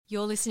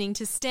You're listening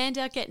to Stand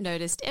Out, Get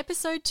Noticed,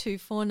 episode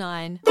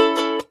 249.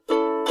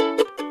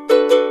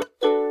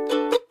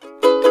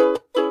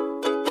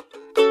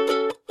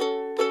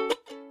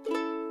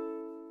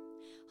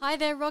 Hi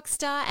there,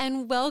 Rockstar,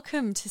 and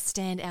welcome to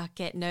Stand Out,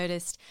 Get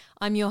Noticed.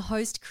 I'm your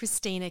host,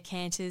 Christina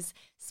Canters,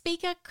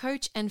 speaker,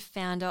 coach, and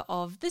founder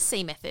of The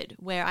C Method,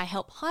 where I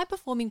help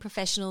high-performing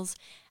professionals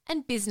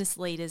and business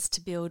leaders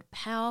to build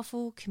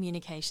powerful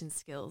communication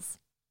skills.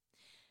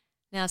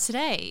 Now,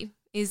 today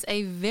is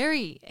a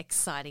very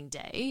exciting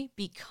day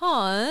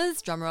because,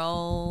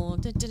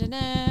 drumroll,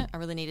 I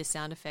really need a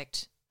sound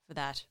effect for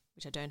that,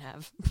 which I don't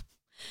have.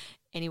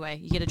 Anyway,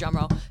 you get a drum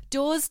roll.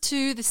 Doors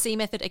to the C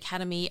Method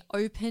Academy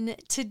open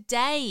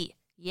today.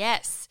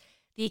 Yes,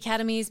 the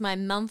Academy is my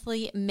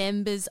monthly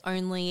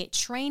members-only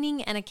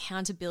training and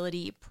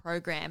accountability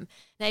program.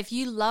 Now, if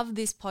you love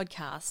this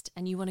podcast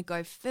and you want to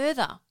go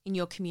further in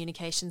your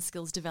communication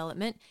skills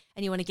development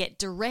and you want to get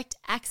direct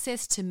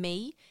access to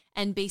me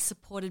and be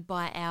supported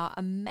by our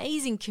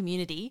amazing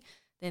community,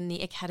 then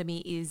the Academy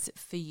is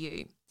for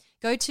you.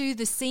 Go to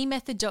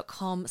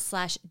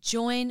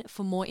thecmethod.com/join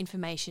for more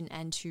information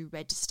and to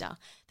register.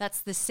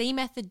 That's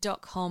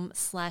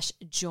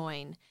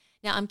thecmethod.com/join.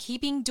 Now, I'm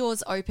keeping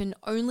doors open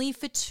only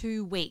for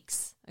 2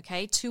 weeks,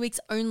 okay? 2 weeks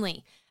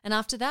only. And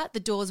after that, the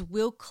doors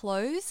will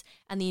close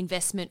and the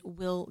investment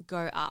will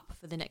go up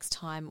for the next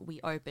time we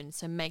open.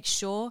 So make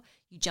sure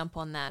you jump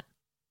on that.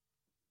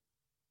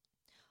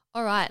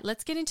 All right,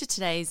 let's get into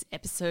today's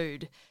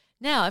episode.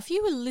 Now, if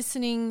you've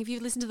listened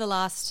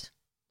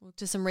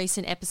to some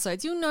recent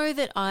episodes, you'll know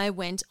that I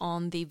went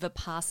on the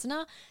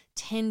Vipassana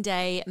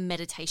 10-day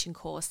meditation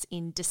course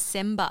in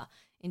December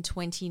in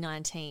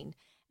 2019.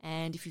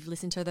 And if you've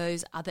listened to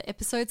those other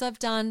episodes I've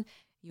done,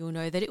 you'll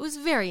know that it was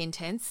very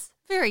intense,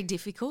 very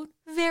difficult,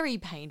 very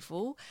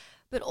painful,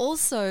 but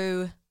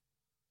also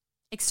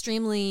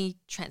extremely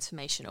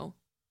transformational.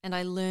 And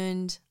I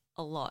learned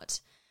a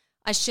lot.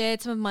 I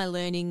shared some of my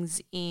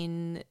learnings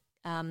in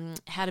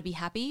How to Be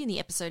Happy, in the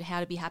episode How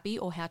to Be Happy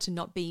or How to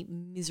Not Be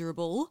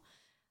Miserable,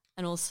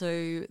 and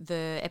also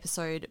the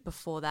episode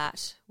before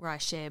that where I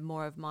share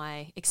more of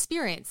my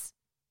experience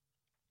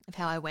of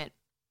how I went.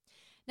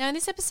 Now, in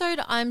this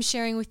episode, I'm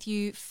sharing with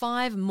you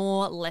 5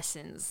 more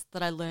lessons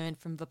that I learned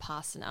from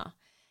Vipassana.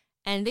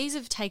 And these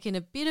have taken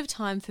a bit of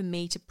time for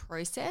me to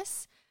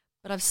process,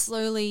 but I've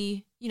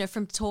slowly,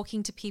 from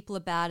talking to people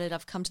about it,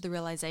 I've come to the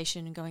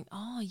realization and going,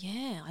 oh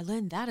yeah, I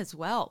learned that as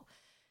well.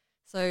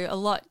 So a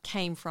lot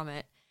came from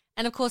it.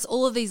 And of course,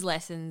 all of these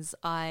lessons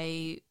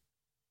I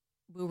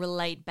will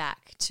relate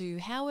back to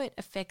how it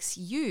affects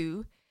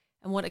you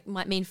and what it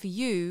might mean for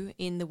you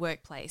in the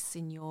workplace,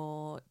 in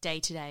your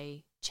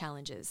day-to-day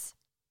challenges.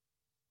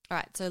 All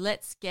right, so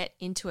let's get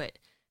into it.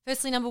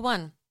 Firstly, number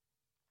 1,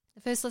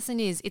 the first lesson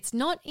is it's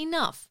not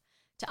enough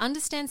to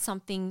understand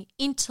something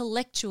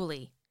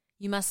intellectually.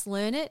 You must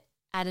learn it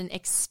at an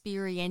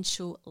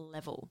experiential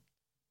level.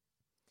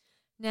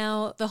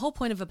 Now, the whole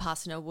point of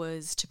Vipassana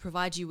was to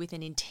provide you with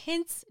an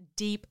intense,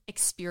 deep,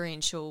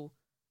 experiential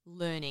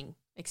learning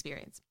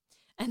experience.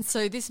 And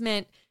so this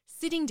meant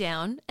sitting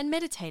down and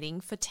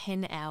meditating for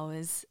 10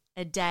 hours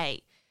a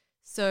day.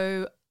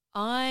 So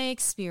I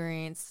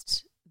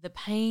experienced the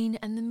pain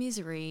and the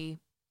misery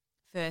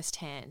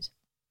firsthand.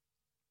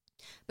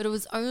 But it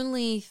was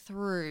only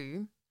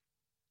through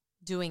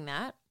doing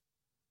that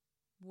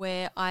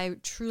where I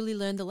truly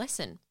learned the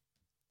lesson.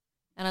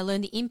 And I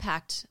learned the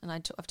impact, and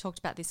I've talked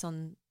about this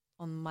on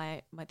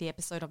the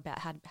episode about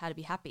how to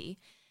be happy.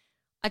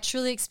 I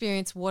truly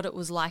experienced what it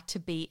was like to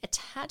be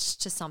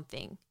attached to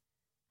something.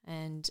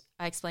 And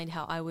I explained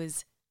how I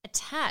was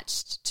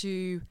attached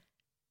to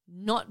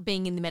not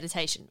being in the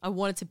meditation. I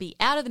wanted to be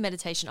out of the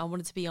meditation. I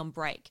wanted to be on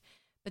break.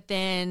 But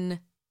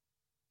then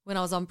when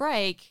I was on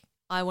break,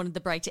 I wanted the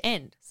break to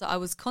end. So I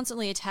was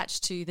constantly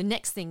attached to the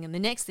next thing and the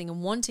next thing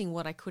and wanting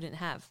what I couldn't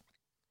have.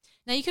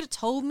 Now, you could have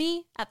told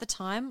me at the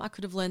time, I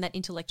could have learned that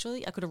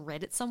intellectually. I could have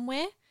read it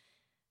somewhere.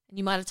 And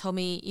you might have told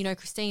me,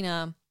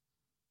 Christina,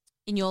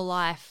 in your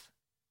life,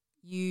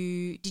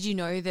 did you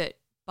know that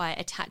by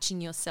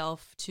attaching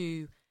yourself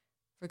to,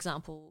 for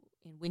example,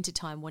 in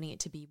wintertime, wanting it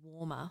to be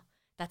warmer,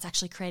 that's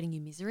actually creating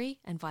you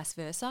misery and vice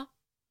versa?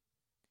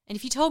 And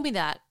if you told me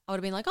that, I would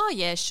have been like, oh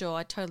yeah, sure,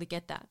 I totally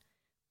get that.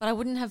 But I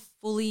wouldn't have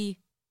fully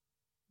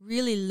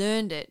really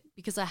learned it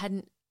because I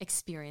hadn't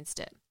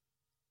experienced it.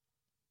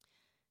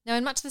 Now,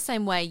 in much the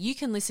same way, you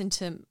can listen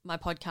to my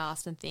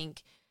podcast and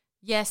think,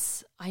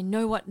 yes, I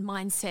know what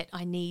mindset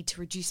I need to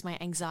reduce my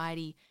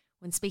anxiety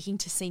when speaking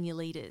to senior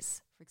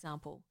leaders, for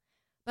example.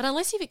 But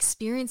unless you've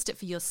experienced it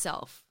for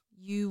yourself,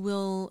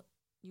 you'll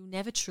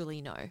never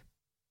truly know.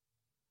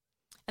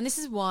 And this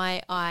is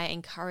why I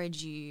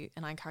encourage you,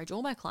 and I encourage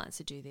all my clients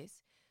to do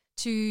this,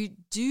 to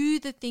do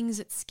the things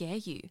that scare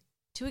you,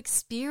 to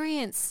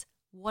experience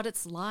what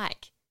it's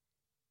like.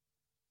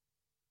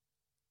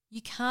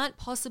 You can't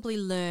possibly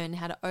learn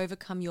how to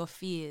overcome your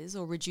fears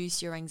or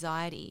reduce your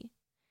anxiety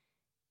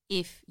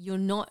if you're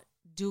not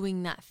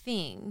doing that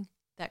thing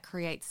that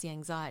creates the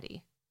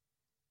anxiety,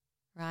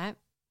 right?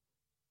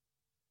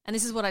 And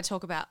this is what I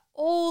talk about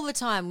all the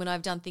time when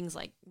I've done things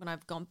like when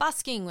I've gone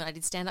busking, when I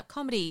did stand-up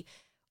comedy.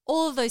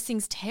 All of those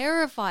things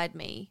terrified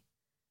me.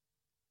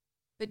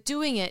 But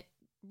doing it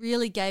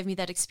really gave me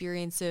that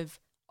experience of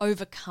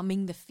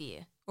overcoming the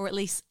fear, or at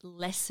least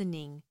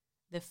lessening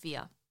the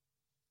fear.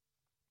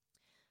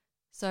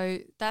 So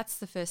that's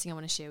the first thing I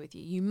want to share with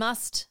you. You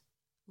must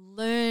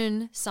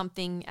learn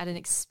something at an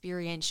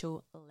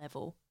experiential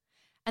level.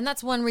 And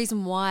that's one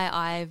reason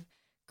why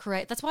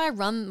that's why I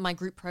run my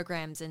group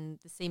programs and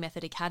the C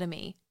Method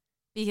Academy,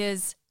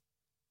 because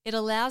it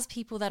allows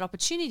people that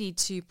opportunity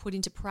to put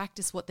into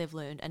practice what they've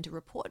learned and to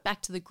report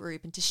back to the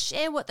group and to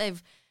share what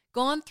they've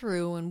gone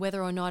through and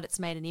whether or not it's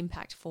made an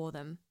impact for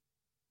them.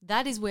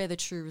 That is where the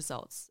true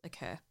results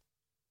occur.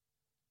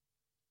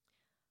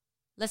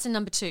 Lesson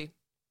number 2.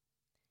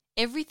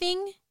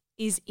 Everything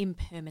is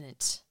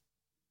impermanent.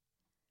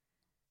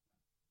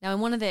 Now, in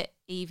one of the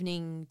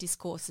evening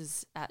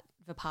discourses at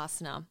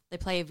Vipassana, they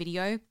play a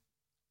video.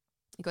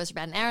 It goes for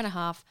about an hour and a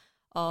half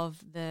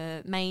of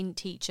the main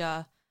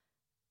teacher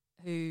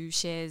who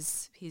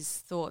shares his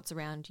thoughts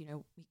around, he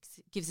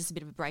gives us a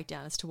bit of a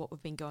breakdown as to what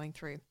we've been going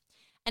through.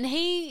 And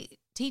he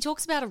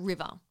talks about a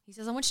river. He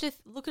says, I want you to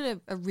look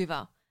at a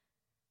river.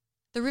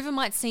 The river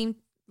might seem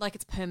like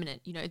it's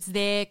permanent. It's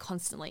there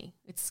constantly.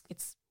 It's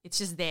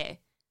just there.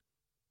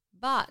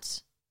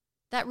 But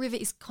that river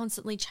is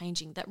constantly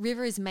changing. That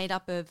river is made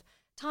up of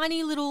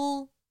tiny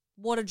little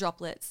water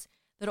droplets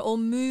that are all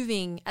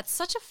moving at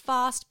such a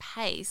fast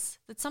pace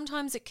that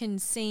sometimes it can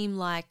seem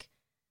like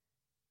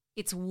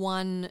it's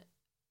one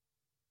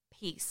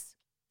piece.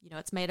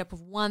 It's made up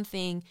of one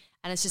thing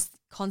and it's just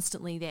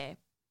constantly there.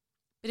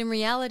 But in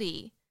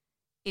reality,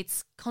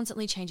 it's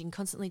constantly changing,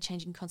 constantly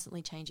changing,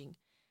 constantly changing.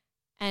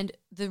 And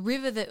the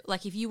river that,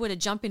 like if you were to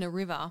jump in a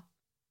river,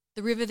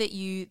 the river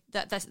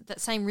that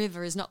same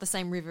river is not the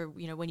same river,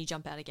 when you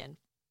jump out again.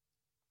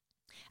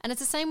 And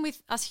it's the same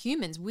with us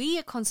humans. We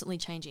are constantly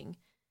changing.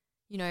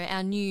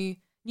 Our new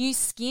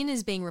skin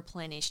is being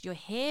replenished. Your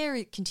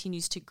hair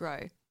continues to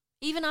grow.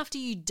 Even after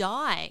you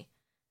die,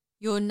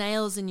 your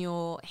nails and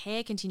your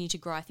hair continue to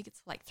grow. I think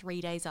it's like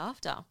 3 days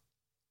after.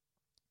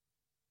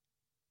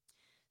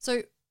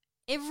 So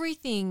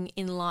everything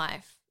in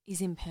life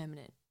is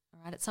impermanent, all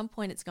right? At some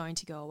point it's going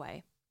to go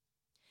away.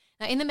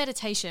 Now in the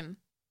meditation,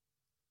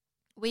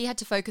 we had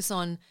to focus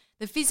on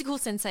the physical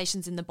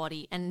sensations in the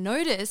body and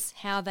notice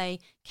how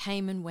they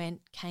came and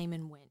went.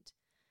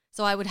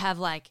 So I would have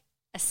like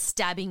a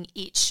stabbing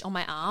itch on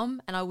my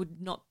arm and I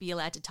would not be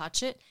allowed to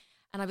touch it.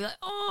 And I'd be like,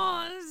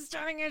 oh, this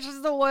stabbing itch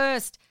is the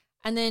worst.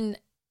 And then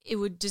it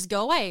would just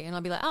go away and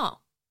I'd be like, oh,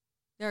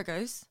 there it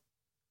goes.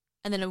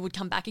 And then it would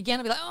come back again.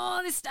 I'd be like,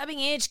 oh, this stabbing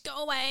itch,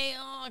 go away.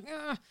 Oh,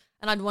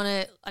 and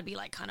I'd be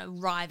like kind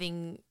of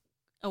writhing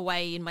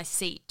away in my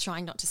seat,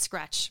 trying not to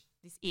scratch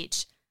this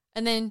itch.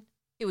 And then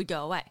it would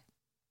go away.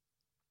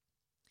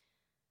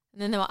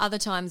 And then there were other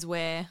times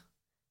where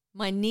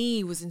my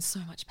knee was in so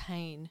much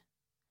pain.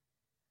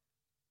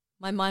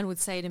 My mind would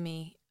say to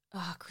me,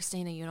 oh,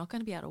 Christina, you're not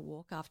going to be able to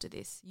walk after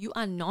this. You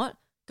are not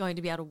going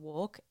to be able to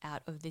walk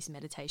out of this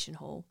meditation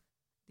hall.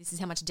 This is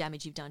how much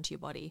damage you've done to your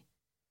body.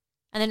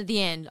 And then at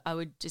the end, I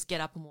would just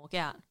get up and walk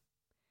out.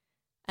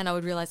 And I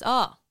would realize,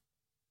 oh,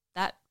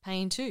 that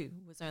pain too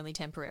was only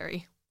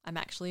temporary. I'm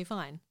actually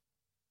fine.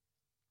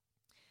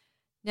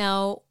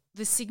 Now,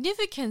 the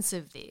significance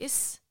of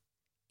this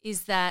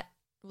is that,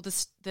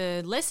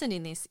 the lesson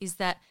in this is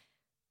that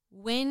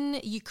when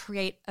you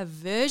create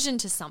aversion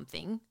to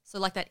something, so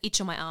like that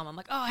itch on my arm, I'm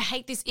like, oh, I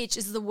hate this itch.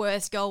 This is the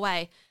worst. Go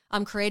away.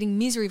 I'm creating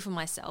misery for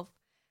myself.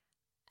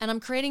 And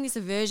I'm creating this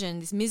aversion,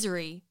 this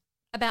misery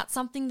about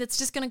something that's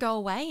just going to go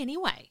away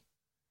anyway.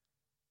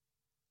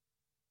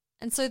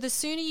 And so the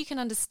sooner you can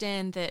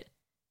understand that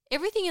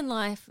everything in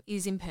life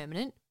is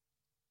impermanent,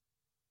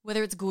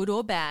 whether it's good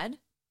or bad,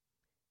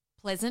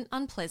 pleasant,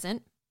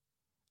 unpleasant,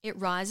 it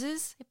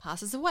rises, it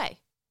passes away.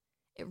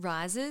 It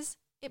rises,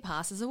 it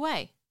passes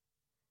away.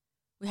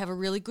 We have a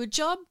really good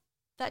job,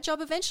 that job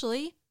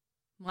eventually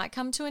might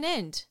come to an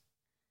end.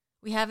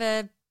 We have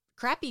a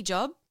crappy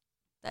job,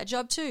 that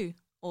job too,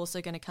 also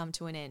going to come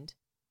to an end.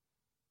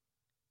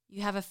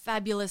 You have a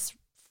fabulous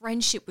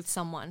friendship with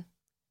someone,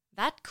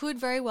 that could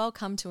very well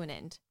come to an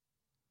end.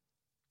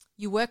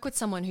 You work with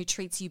someone who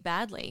treats you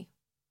badly,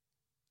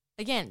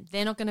 again,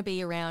 they're not going to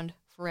be around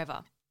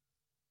forever.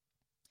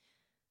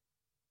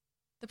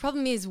 The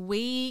problem is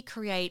we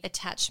create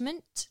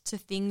attachment to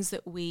things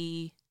that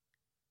we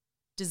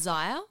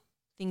desire,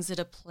 things that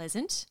are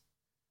pleasant.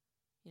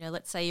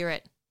 Let's say you're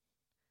at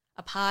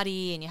a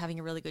party and you're having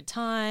a really good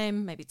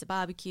time, maybe it's a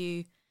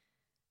barbecue,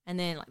 and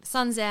then like the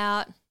sun's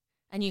out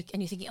and you're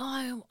thinking,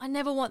 oh, I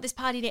never want this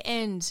party to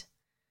end.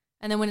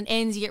 And then when it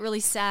ends, you get really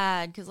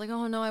sad because like,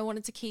 oh no, I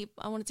wanted to keep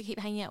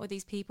hanging out with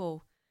these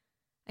people.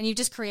 And you've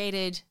just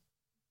created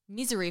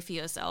misery for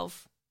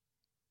yourself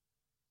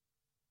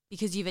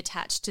because you've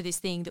attached to this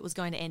thing that was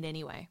going to end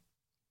anyway.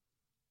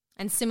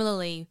 And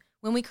similarly,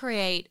 when we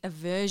create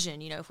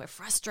aversion, if we're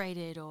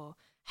frustrated or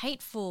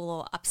hateful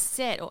or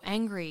upset or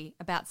angry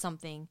about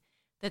something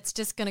that's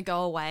just going to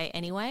go away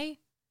anyway,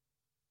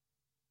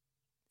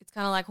 it's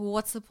kind of like, well,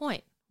 what's the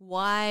point?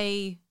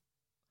 Why,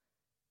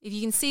 if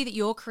you can see that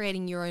you're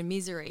creating your own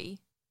misery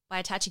by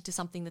attaching to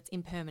something that's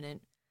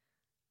impermanent,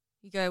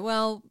 you go,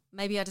 well,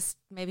 maybe I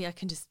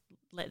can just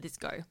let this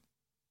go.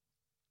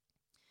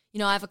 You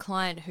know, I have a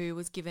client who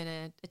was given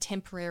a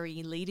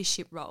temporary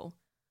leadership role.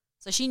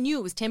 So she knew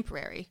it was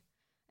temporary,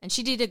 and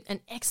she did an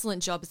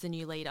excellent job as the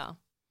new leader.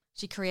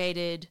 She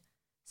created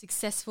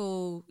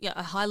successful,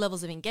 high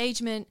levels of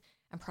engagement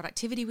and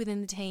productivity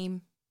within the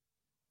team,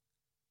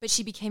 but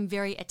she became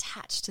very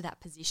attached to that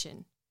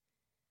position.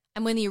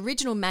 And when the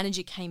original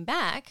manager came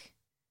back,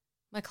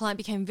 my client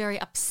became very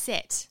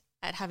upset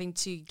at having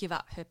to give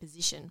up her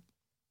position.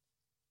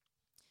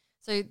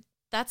 So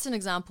that's an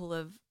example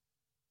of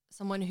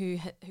someone who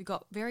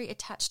got very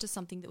attached to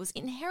something that was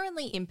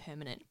inherently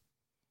impermanent.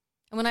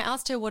 And when I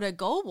asked her what her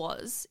goal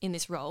was in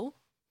this role,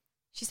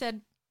 she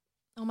said,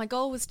 oh, my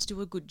goal was to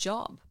do a good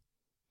job.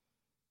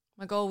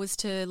 My goal was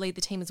to lead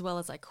the team as well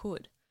as I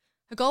could.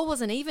 Her goal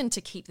wasn't even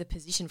to keep the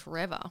position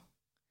forever.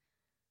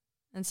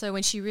 And so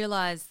when she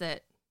realized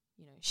that,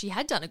 she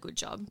had done a good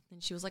job,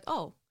 then she was like,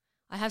 oh,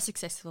 I have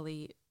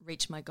successfully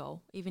reached my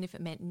goal, even if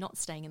it meant not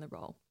staying in the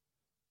role.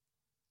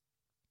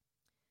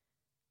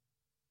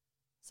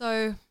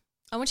 So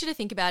I want you to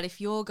think about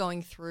if you're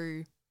going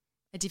through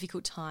a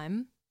difficult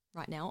time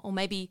right now, or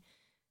maybe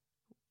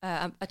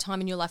a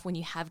time in your life when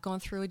you have gone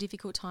through a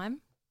difficult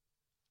time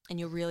and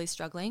you're really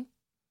struggling.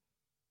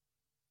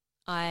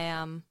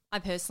 I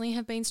personally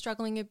have been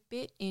struggling a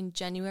bit in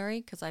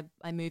January because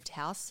I moved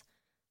house.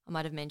 I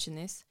might have mentioned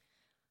this.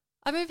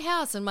 I moved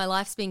house and my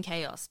life's been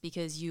chaos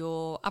because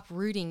you're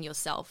uprooting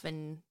yourself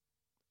and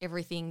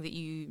everything that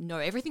you know,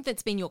 everything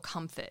that's been your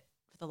comfort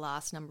for the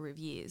last number of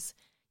years.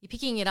 You're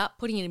picking it up,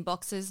 putting it in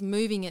boxes,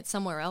 moving it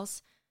somewhere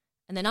else,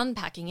 and then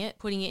unpacking it,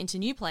 putting it into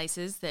new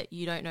places that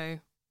you don't know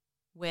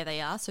where they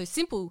are. So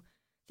simple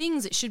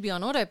things that should be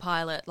on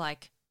autopilot,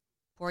 like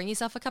pouring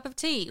yourself a cup of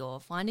tea or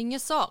finding your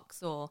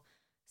socks or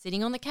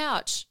sitting on the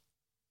couch,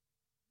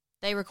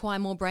 they require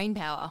more brain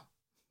power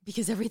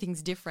because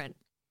everything's different.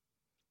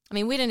 I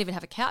mean, we don't even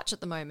have a couch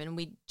at the moment, and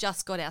we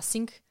just got our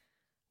sink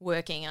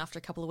working after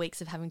a couple of weeks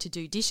of having to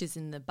do dishes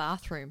in the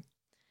bathroom.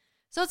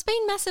 So it's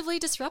been massively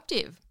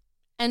disruptive.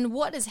 And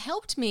what has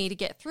helped me to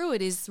get through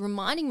it is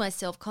reminding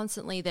myself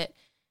constantly that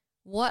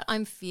what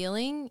I'm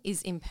feeling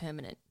is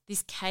impermanent.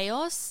 This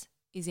chaos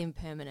is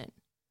impermanent.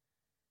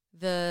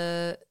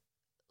 The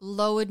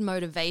lowered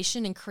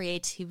motivation and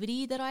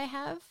creativity that I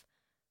have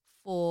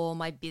for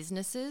my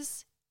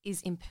businesses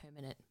is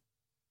impermanent.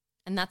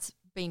 And that's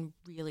been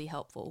really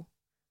helpful.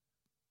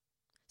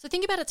 So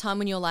think about a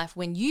time in your life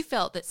when you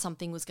felt that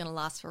something was going to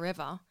last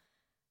forever.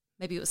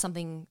 Maybe it was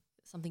something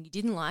you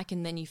didn't like,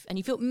 and then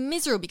you felt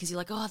miserable because you're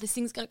like, oh, this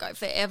thing's going to go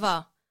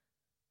forever.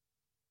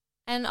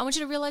 And I want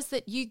you to realize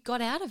that you got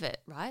out of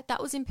it, right?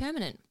 That was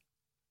impermanent.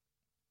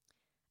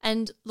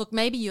 And look,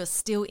 maybe you're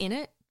still in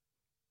it.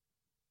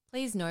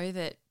 Please know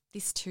that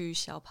this too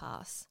shall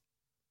pass.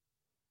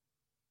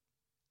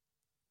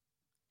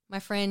 My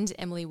friend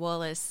Emily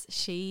Wallace,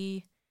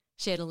 she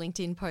shared a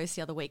LinkedIn post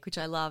the other week, which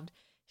I loved.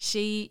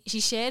 She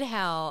shared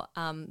how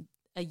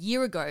a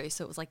year ago,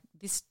 so it was like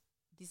this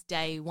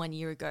day 1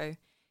 year ago,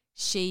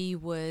 she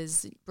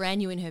was brand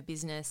new in her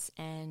business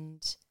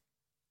and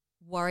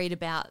worried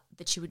about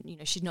that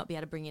she'd not be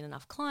able to bring in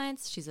enough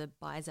clients. She's a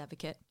buyer's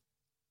advocate.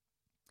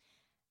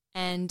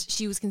 And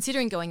she was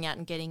considering going out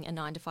and getting a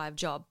 9-to-5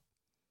 job.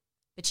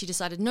 But she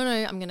decided, no,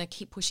 I'm going to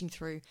keep pushing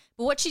through.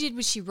 But what she did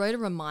was she wrote a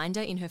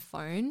reminder in her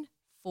phone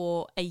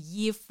for a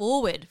year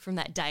forward from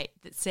that date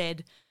that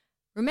said,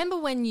 remember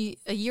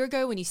a year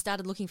ago when you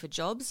started looking for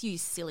jobs, you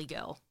silly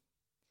girl.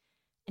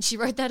 And she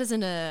wrote that as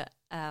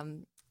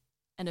an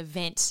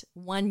event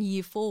 1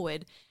 year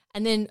forward.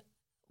 And then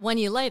 1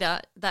 year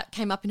later, that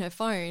came up in her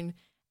phone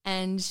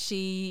and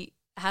she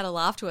had a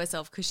laugh to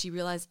herself because she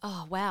realized,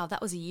 oh, wow,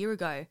 that was a year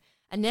ago.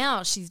 And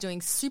now she's doing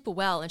super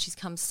well and she's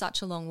come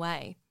such a long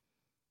way.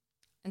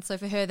 And so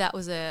for her, that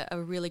was a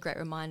really great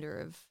reminder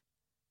of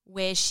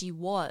where she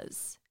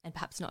was and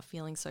perhaps not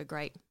feeling so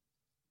great.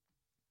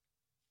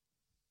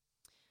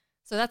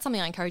 So that's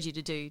something I encourage you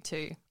to do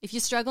too. If you're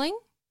struggling,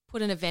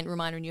 put an event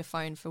reminder in your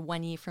phone for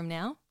 1 year from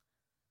now.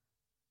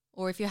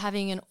 Or if you're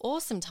having an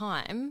awesome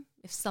time,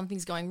 if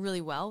something's going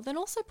really well, then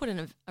also put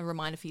in a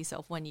reminder for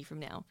yourself 1 year from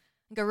now.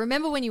 And go,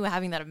 remember when you were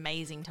having that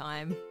amazing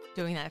time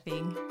doing that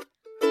thing.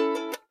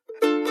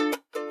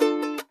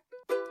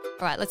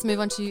 All right, let's move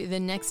on to the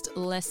next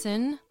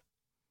lesson,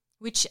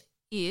 which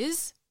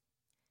is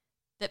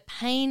that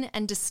pain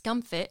and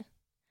discomfort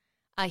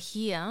are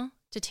here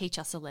to teach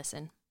us a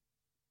lesson.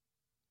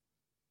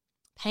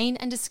 Pain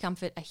and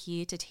discomfort are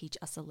here to teach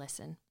us a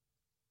lesson.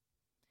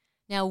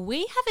 Now, we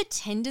have a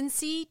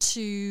tendency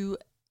to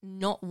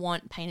not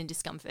want pain and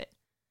discomfort.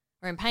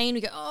 We're in pain,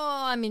 we go,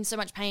 oh, I'm in so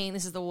much pain,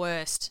 this is the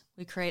worst.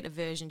 We create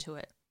aversion to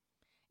it.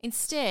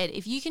 Instead,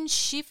 if you can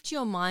shift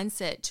your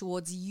mindset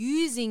towards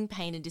using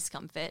pain and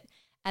discomfort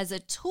as a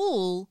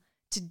tool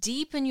to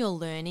deepen your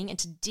learning and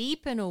to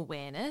deepen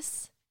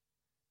awareness,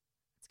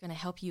 it's going to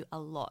help you a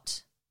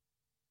lot.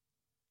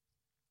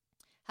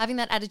 Having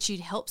that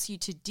attitude helps you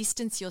to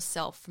distance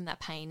yourself from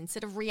that pain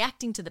instead of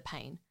reacting to the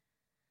pain.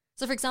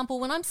 So for example,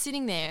 when I'm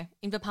sitting there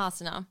in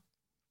Vipassana,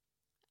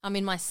 I'm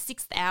in my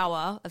 6th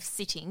hour of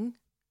sitting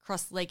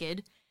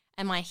cross-legged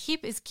and my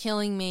hip is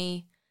killing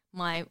me,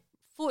 my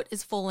foot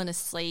is fallen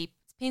asleep,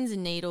 it's pins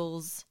and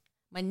needles,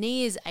 my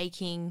knee is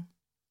aching.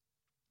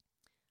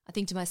 I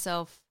think to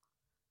myself,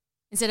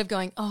 instead of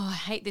going, oh, I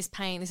hate this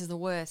pain, this is the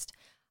worst,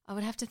 I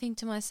would have to think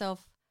to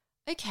myself,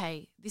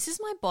 okay, this is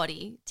my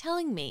body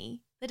telling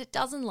me that it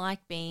doesn't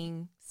like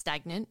being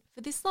stagnant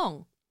for this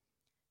long.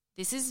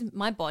 This is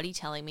my body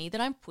telling me that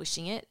I'm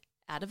pushing it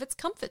out of its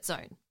comfort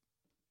zone.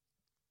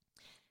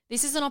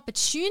 This is an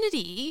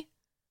opportunity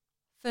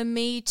for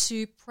me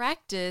to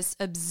practice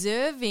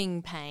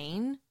observing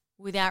pain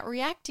without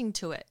reacting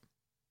to it.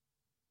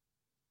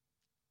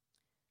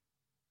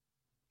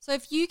 So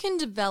if you can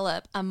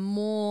develop a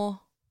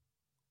more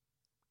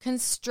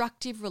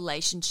constructive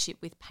relationship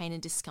with pain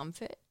and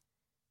discomfort,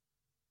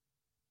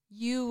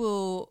 you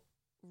will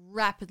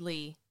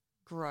rapidly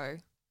grow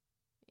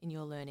in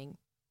your learning.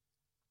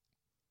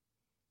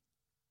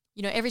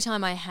 You know, every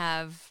time I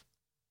have,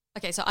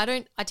 so I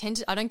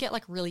don't get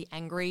like really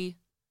angry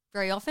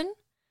very often,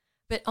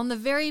 but on the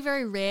very,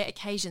 very rare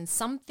occasion,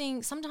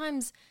 sometimes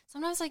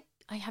like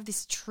I have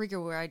this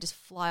trigger where I just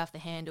fly off the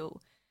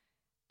handle.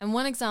 And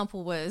one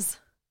example was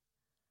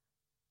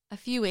a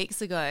few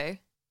weeks ago.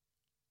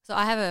 So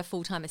I have a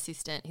full-time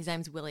assistant. His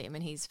name's William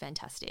and he's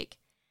fantastic.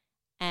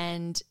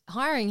 And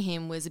hiring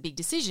him was a big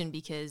decision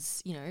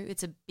because, you know,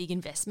 it's a big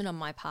investment on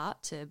my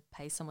part to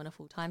pay someone a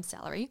full-time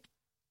salary.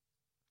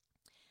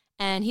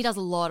 And he does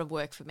a lot of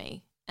work for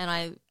me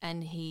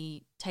and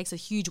he takes a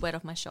huge weight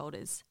off my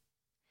shoulders.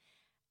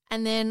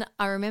 And then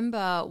I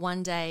remember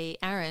one day,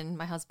 Aaron,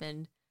 my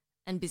husband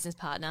and business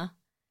partner,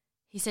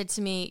 he said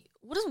to me,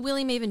 what does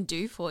William even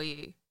do for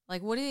you?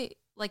 Like,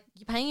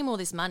 you're paying him all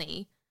this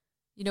money.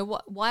 You know,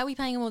 why are we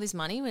paying him all this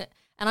money?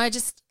 And I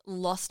just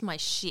lost my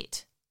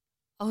shit.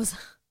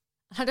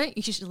 I don't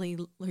usually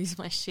lose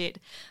my shit.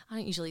 I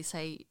don't usually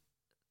say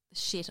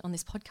shit on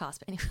this podcast,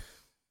 but anyway,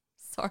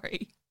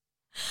 sorry.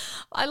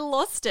 I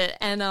lost it.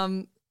 And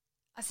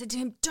I said to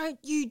him, don't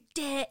you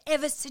dare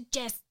ever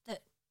suggest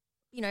that,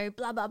 you know,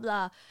 blah, blah,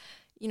 blah.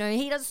 You know,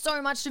 he does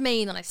so much to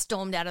me. And then I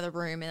stormed out of the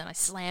room and then I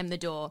slammed the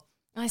door.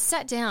 And I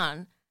sat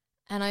down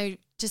and I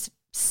just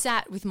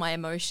sat with my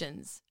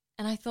emotions.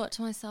 And I thought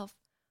to myself,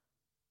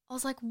 I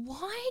was like,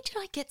 why did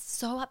I get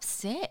so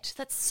upset?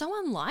 That's so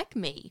unlike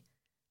me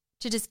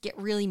to just get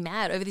really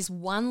mad over this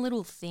one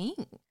little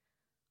thing.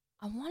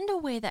 I wonder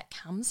where that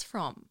comes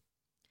from.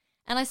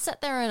 And I sat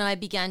there and I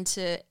began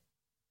to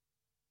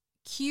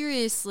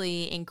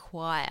curiously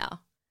inquire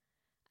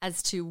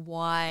as to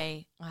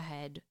why I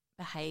had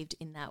behaved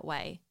in that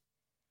way.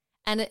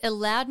 And it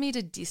allowed me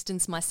to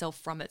distance myself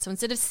from it. So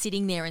instead of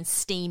sitting there and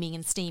steaming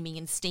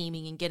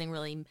and getting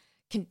really,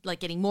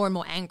 getting more and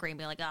more angry and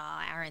being like,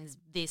 Aaron's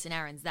this and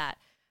Aaron's that,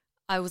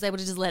 I was able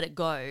to just let it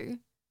go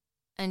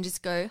and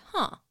just go,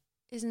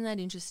 isn't that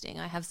interesting?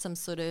 I have some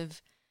sort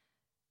of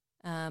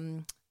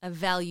a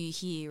value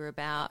here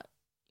about,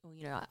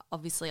 you know,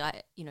 obviously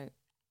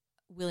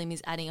William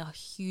is taking a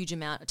huge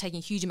amount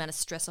of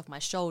stress off my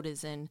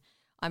shoulders and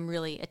I'm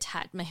really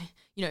attached,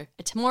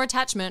 more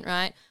attachment,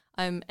 right?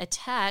 I'm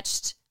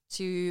attached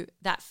to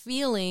that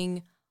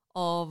feeling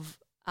of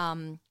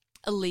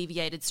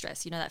alleviated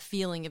stress, you know, that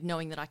feeling of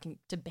knowing that I can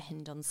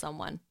depend on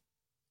someone.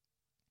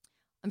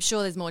 I'm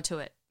sure there's more to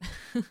it.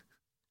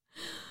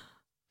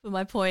 But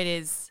my point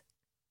is,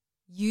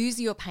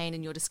 use your pain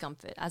and your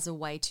discomfort as a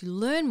way to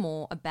learn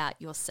more about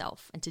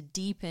yourself and to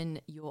deepen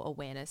your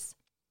awareness.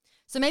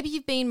 So maybe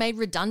you've been made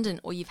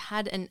redundant or you've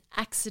had an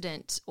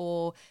accident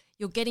or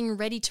you're getting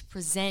ready to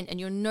present and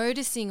you're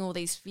noticing all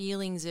these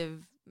feelings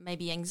of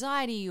maybe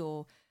anxiety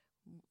or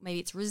maybe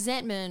it's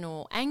resentment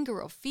or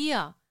anger or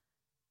fear.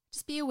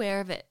 Just be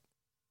aware of it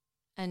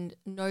and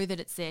know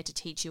that it's there to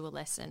teach you a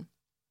lesson.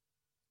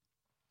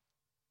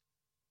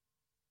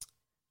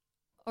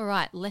 All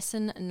right,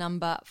 lesson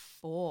number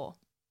 4.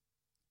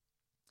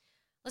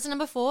 Lesson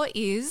number 4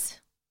 is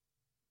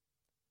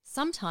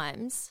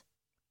sometimes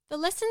the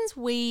lessons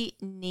we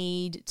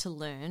need to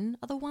learn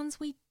are the ones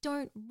we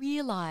don't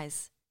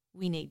realize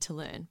we need to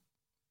learn.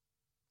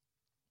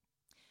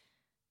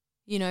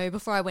 You know,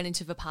 before I went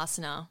into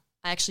Vipassana,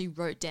 I actually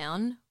wrote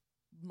down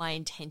my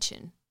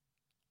intention.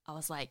 I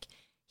was like,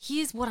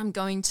 here's what I'm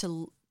going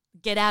to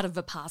get out of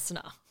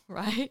Vipassana,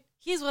 right?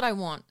 Here's what I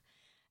want.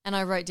 And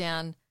I wrote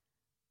down,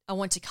 I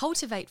want to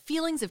cultivate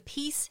feelings of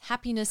peace,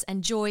 happiness,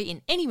 and joy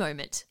in any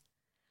moment.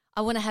 I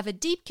want to have a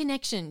deep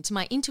connection to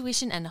my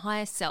intuition and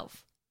higher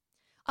self.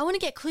 I want to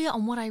get clear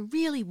on what I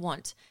really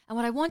want and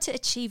what I want to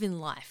achieve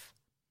in life.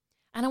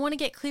 And I want to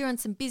get clear on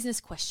some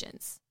business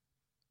questions.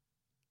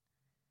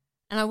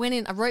 And I went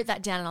in, I wrote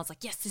that down and I was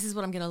like, yes, this is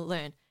what I'm going to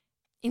learn.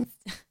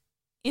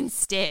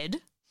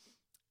 Instead,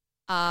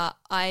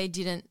 I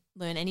didn't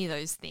learn any of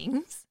those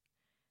things.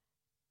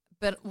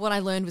 But what I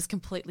learned was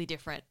completely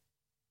different.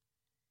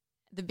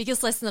 The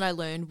biggest lesson that I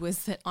learned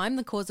was that I'm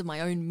the cause of my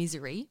own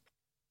misery.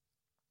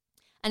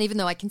 And even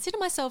though I consider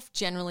myself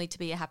generally to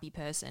be a happy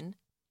person,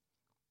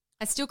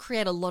 I still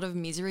create a lot of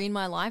misery in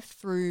my life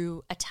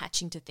through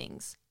attaching to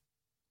things.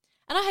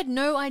 And I had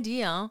no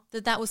idea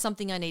that that was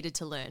something I needed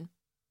to learn.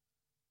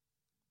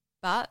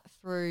 But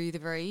through the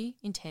very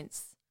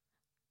intense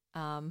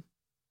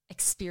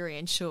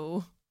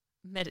experiential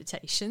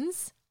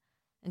meditations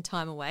and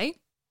time away,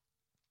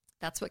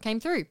 that's what came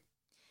through.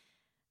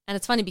 And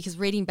it's funny because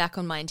reading back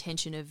on my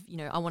intention of,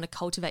 I want to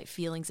cultivate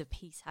feelings of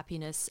peace,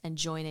 happiness, and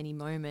joy in any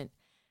moment,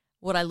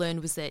 what I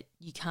learned was that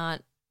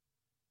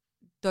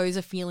those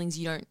are feelings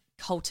you don't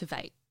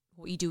cultivate.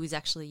 What you do is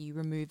actually you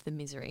remove the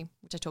misery,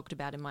 which I talked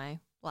about in my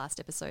last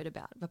episode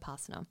about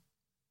Vipassana.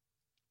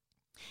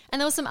 And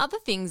there were some other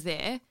things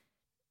there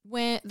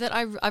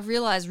I've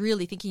realized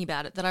really thinking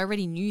about it that I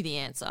already knew the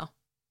answer.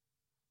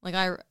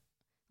 To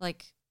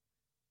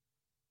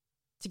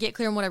get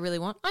clear on what I really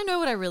want, I know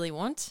what I really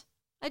want.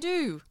 I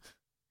do.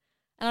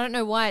 And I don't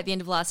know why at the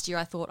end of last year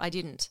I thought I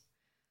didn't.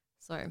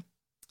 So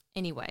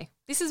anyway,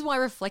 this is why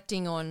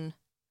reflecting on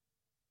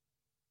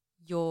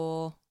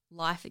your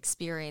life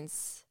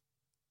experiences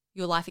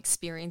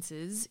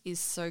is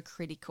so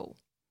critical.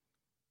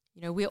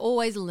 We're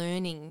always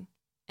learning,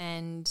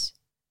 and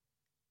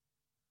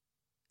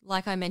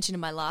like I mentioned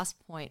in my last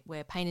point,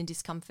 where pain and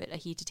discomfort are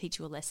here to teach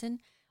you a lesson,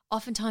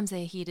 oftentimes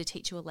they're here to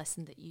teach you a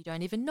lesson that you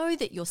don't even know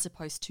that you're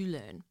supposed to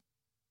learn.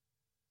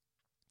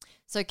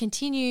 So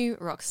continue,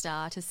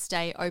 Rockstar, to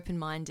stay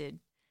open-minded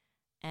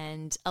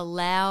and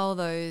allow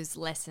those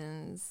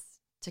lessons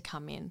to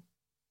come in.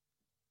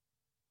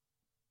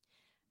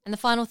 And the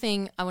final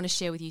thing I want to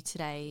share with you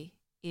today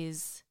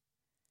is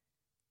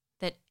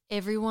that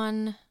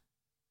everyone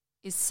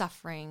is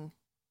suffering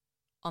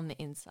on the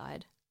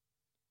inside.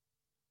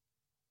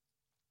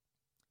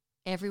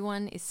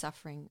 Everyone is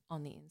suffering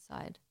on the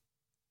inside.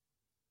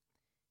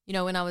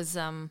 When I was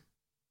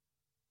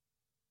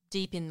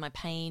deep in my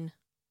pain,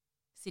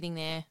 sitting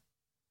there,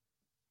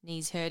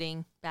 knees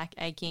hurting, back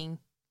aching,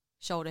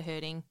 shoulder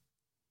hurting,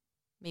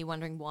 me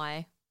wondering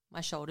why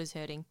my shoulder's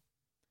hurting,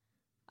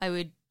 I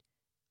would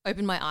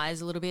open my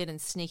eyes a little bit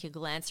and sneak a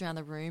glance around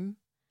the room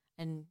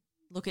and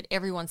look at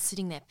everyone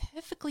sitting there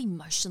perfectly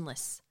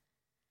motionless.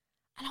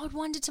 And I would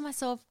wonder to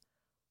myself,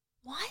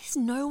 why is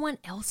no one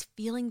else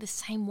feeling the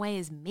same way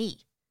as me?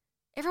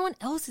 Everyone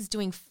else is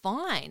doing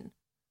fine.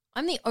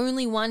 I'm the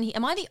only one here.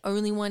 Am I the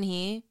only one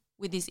here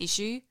with this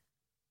issue?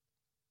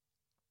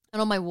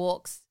 And on my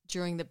walks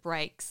during the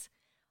breaks,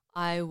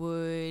 I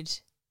would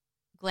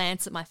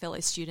glance at my fellow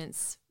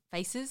students'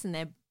 faces and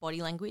their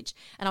body language,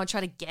 and I would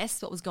try to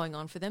guess what was going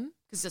on for them.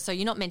 So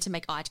you're not meant to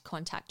make eye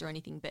contact or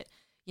anything, but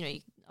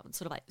I would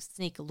sort of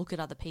sneak a look at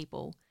other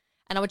people,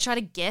 and I would try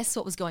to guess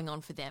what was going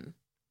on for them.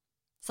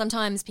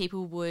 Sometimes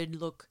people would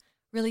look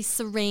really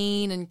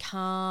serene and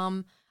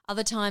calm.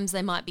 Other times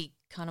they might be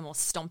kind of more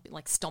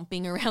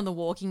stomping around the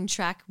walking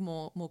track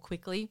more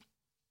quickly.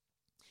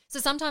 So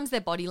sometimes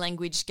their body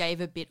language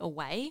gave a bit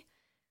away,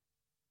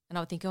 and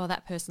I would think, oh,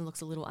 that person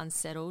looks a little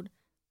unsettled.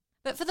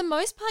 But for the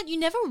most part, you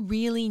never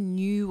really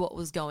knew what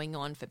was going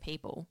on for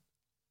people.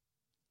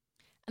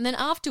 And then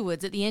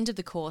afterwards, at the end of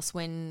the course,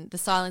 when the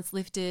silence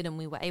lifted and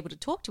we were able to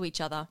talk to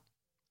each other,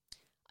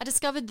 I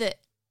discovered that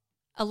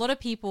a lot of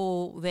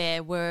people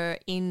there were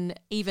in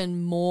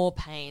even more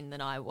pain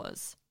than I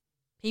was.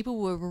 People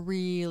were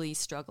really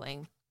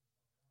struggling.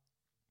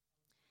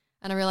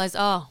 And I realized,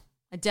 I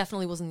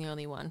definitely wasn't the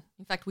only one.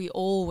 In fact, we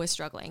all were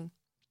struggling.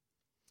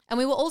 And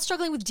we were all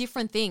struggling with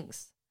different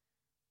things.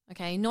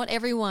 Okay, not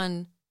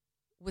everyone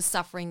was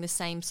suffering the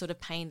same sort of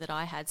pain that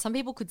I had. Some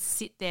people could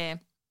sit there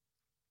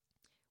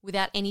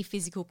without any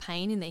physical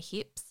pain in their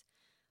hips,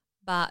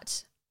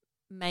 but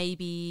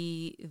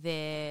maybe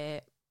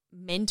their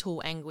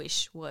mental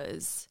anguish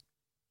was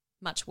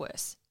much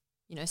worse.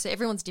 So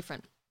everyone's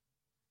different.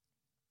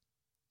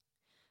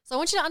 So I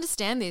want you to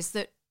understand this,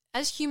 that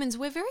as humans,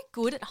 we're very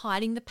good at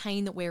hiding the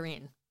pain that we're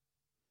in.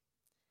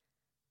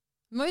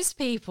 Most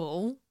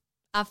people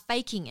are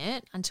faking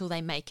it until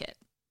they make it.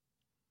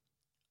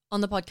 On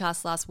the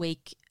podcast last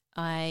week,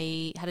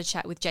 I had a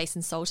chat with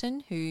Jason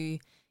Sultan, who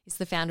is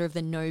the founder of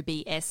the No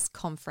BS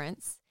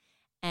conference,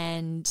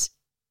 and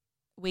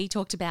we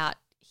talked about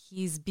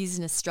his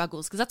business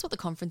struggles, because that's what the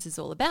conference is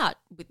all about.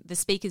 The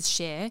speakers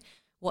share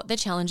what their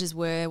challenges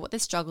were, what their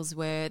struggles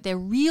were, their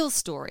real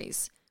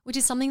stories, which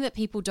is something that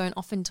people don't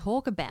often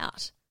talk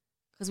about,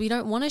 because we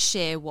don't want to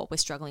share what we're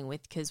struggling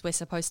with, because we're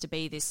supposed to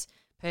be this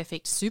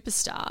perfect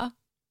superstar,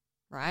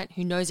 right,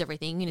 who knows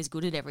everything and is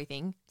good at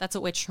everything. That's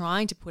what we're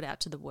trying to put out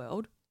to the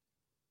world.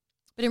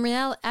 But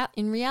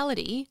in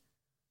reality,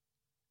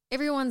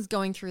 everyone's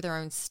going through their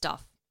own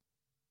stuff.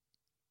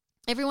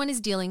 Everyone is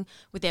dealing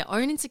with their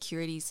own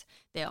insecurities,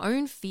 their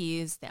own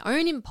fears, their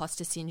own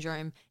imposter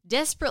syndrome,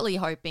 desperately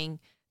hoping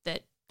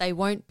that they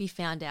won't be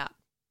found out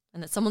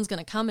and that someone's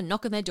going to come and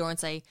knock on their door and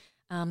say,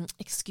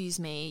 excuse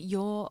me,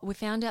 we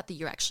found out that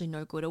you're actually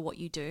no good at what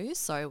you do,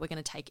 so we're going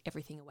to take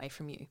everything away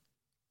from you.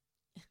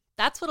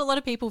 That's what a lot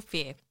of people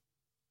fear.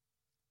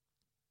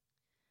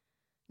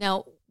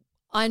 Now,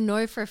 I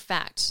know for a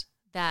fact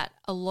that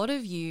a lot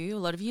of you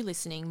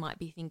listening might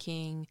be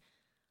thinking,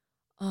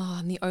 oh,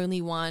 I'm the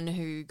only one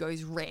who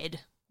goes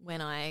red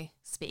when I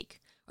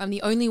speak. I'm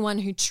the only one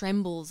who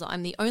trembles.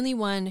 I'm the only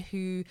one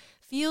who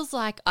feels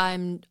like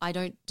I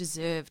don't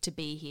deserve to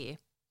be here,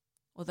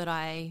 or that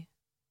I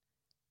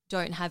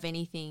don't have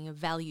anything of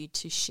value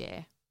to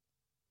share.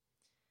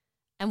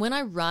 And when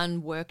I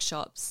wrun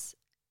workshops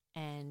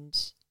and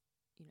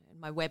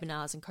my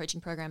webinars and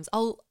coaching programs,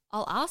 I'll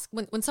ask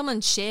when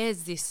someone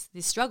shares this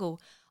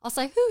struggle, I'll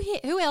say,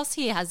 who else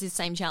here has this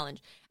same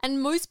challenge?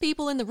 And most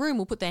people in the room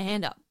will put their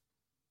hand up.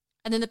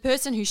 And then the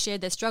person who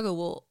shared their struggle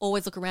will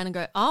always look around and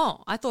go,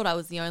 oh, I thought I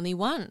was the only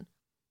one.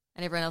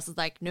 And everyone else is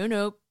like,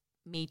 no,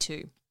 me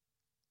too.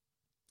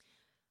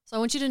 So I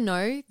want you to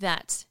know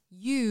that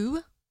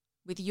you,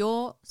 with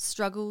your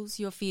struggles,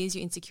 your fears,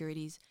 your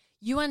insecurities,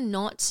 you are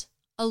not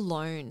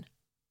alone.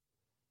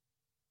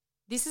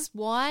 This is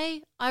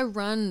why I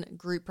run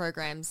group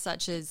programs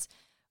such as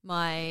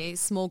my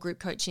small group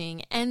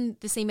coaching and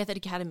the C Method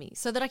Academy,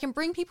 so that I can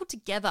bring people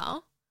together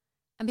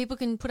and people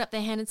can put up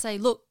their hand and say,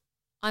 look,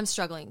 I'm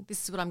struggling.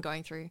 This is what I'm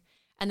going through.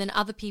 And then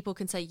other people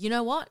can say, you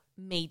know what?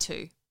 Me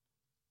too.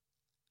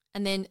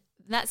 And then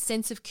that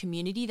sense of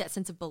community, that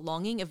sense of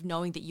belonging, of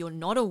knowing that you're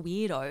not a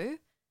weirdo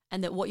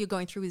and that what you're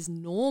going through is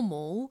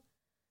normal,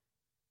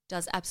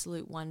 does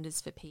absolute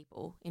wonders for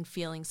people in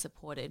feeling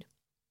supported.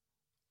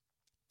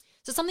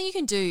 So something you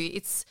can do,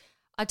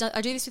 I do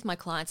this with my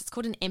clients. It's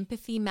called an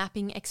empathy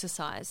mapping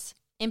exercise.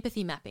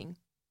 Empathy mapping.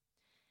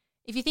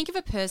 If you think of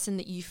a person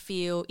that you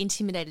feel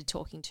intimidated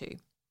talking to,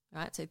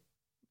 right? So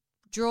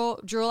draw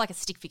like a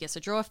stick figure. So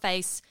draw a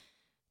face,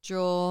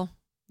 draw,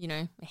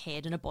 a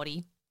head and a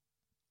body.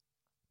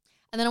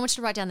 And then I want you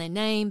to write down their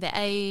name, their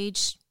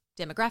age,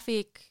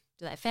 demographic,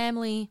 do they have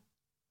family?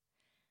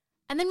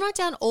 And then write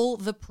down all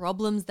the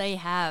problems they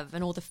have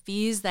and all the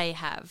fears they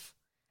have.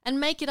 And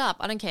make it up.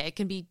 I don't care. It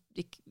can be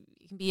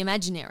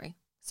imaginary.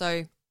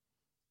 So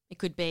it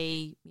could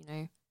be,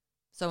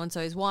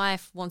 so-and-so's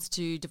wife wants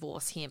to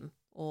divorce him,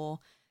 or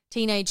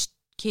teenage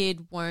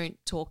kid won't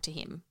talk to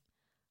him,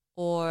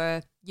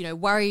 or,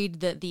 worried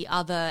that the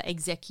other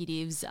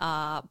executives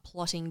are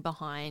plotting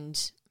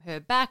behind her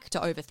back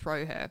to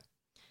overthrow her.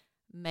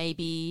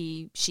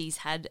 Maybe she's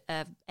had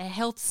a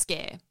health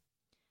scare.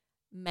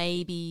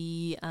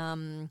 Maybe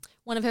one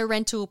of her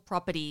rental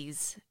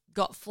properties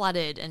got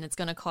flooded and it's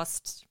going to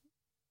cost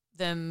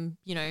them,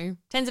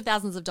 tens of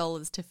thousands of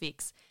dollars to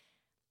fix.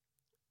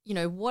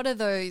 What are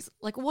those,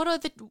 what are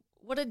the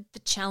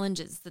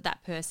challenges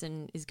that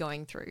person is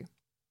going through?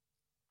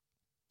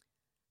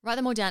 Write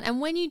them all down.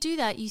 And when you do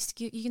that,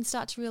 you can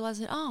start to realize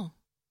that, oh,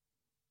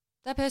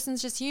 that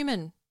person's just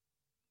human,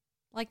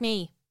 like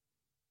me.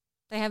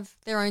 They have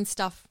their own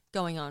stuff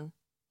going on.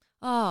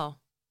 Oh,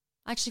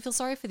 I actually feel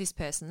sorry for this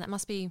person. That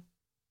must be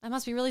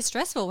really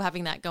stressful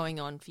having that going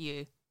on for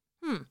you.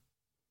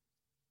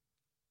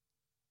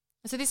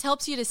 So this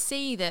helps you to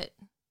see that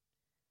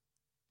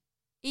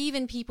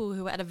even people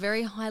who are at a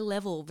very high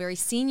level, very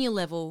senior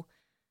level,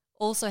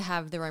 also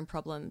have their own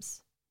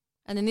problems.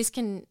 And then this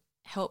can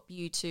help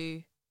you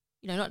to,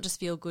 not just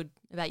feel good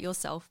about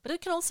yourself, but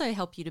it can also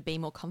help you to be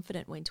more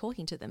confident when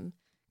talking to them,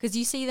 because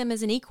you see them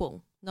as an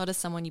equal, not as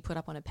someone you put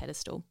up on a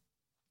pedestal.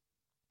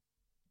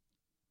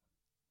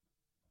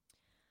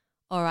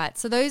 All right,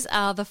 so those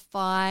are the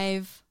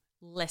 5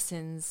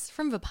 lessons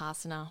from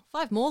Vipassana,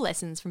 5 more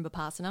lessons from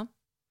Vipassana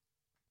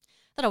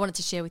that I wanted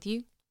to share with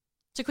you.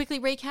 To quickly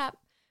recap,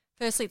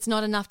 firstly, it's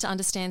not enough to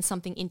understand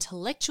something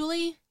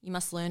intellectually. You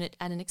must learn it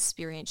at an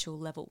experiential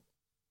level.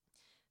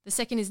 The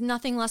second is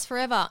nothing lasts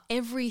forever.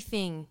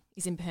 Everything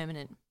is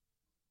impermanent.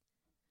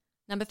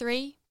 Number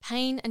 3,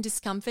 pain and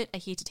discomfort are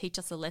here to teach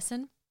us a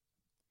lesson.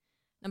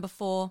 Number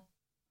 4,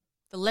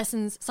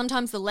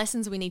 sometimes the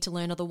lessons we need to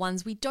learn are the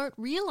ones we don't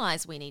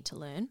realize we need to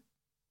learn.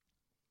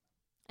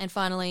 And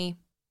finally,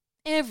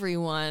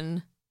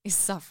 everyone is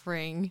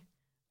suffering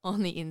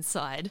on the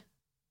inside.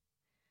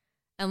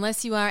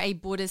 Unless you are a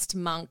Buddhist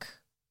monk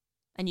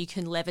and you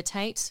can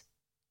levitate,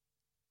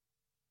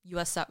 you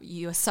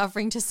are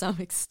suffering to some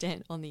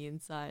extent on the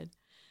inside.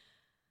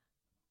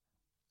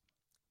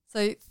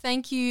 So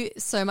thank you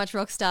so much,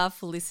 Rockstar,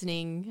 for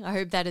listening. I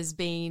hope that has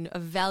been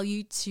of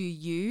value to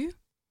you.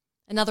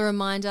 Another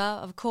reminder,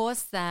 of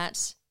course,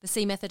 that the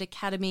C Method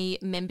Academy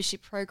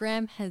membership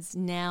program has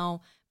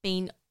now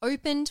been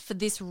opened for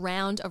this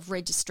round of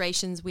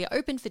registrations. We are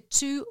open for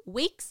 2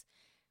 weeks.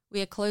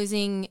 We are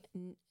closing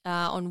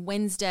on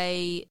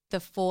Wednesday, the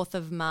 4th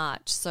of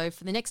March. So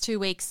for the next 2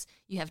 weeks,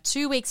 you have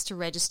 2 weeks to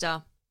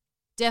register.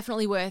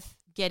 Definitely worth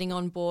getting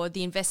on board.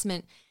 The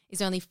investment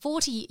is only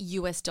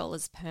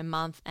 $40 per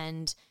month.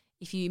 And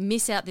if you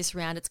miss out this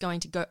round, it's going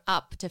to go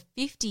up to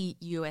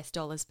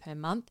 $50 per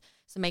month.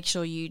 So make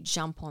sure you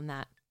jump on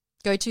that.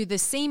 Go to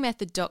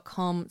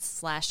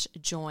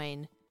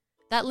thecmethod.com/join.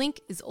 That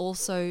link is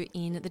also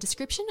in the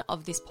description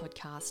of this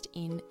podcast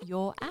in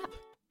your app.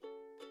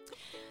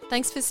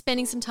 Thanks for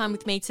spending some time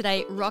with me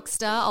today,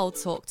 Rockstar. I'll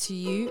talk to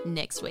you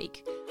next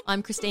week.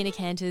 I'm Christina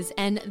Canters,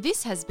 and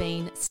this has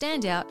been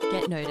Stand Out,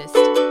 Get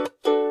Noticed.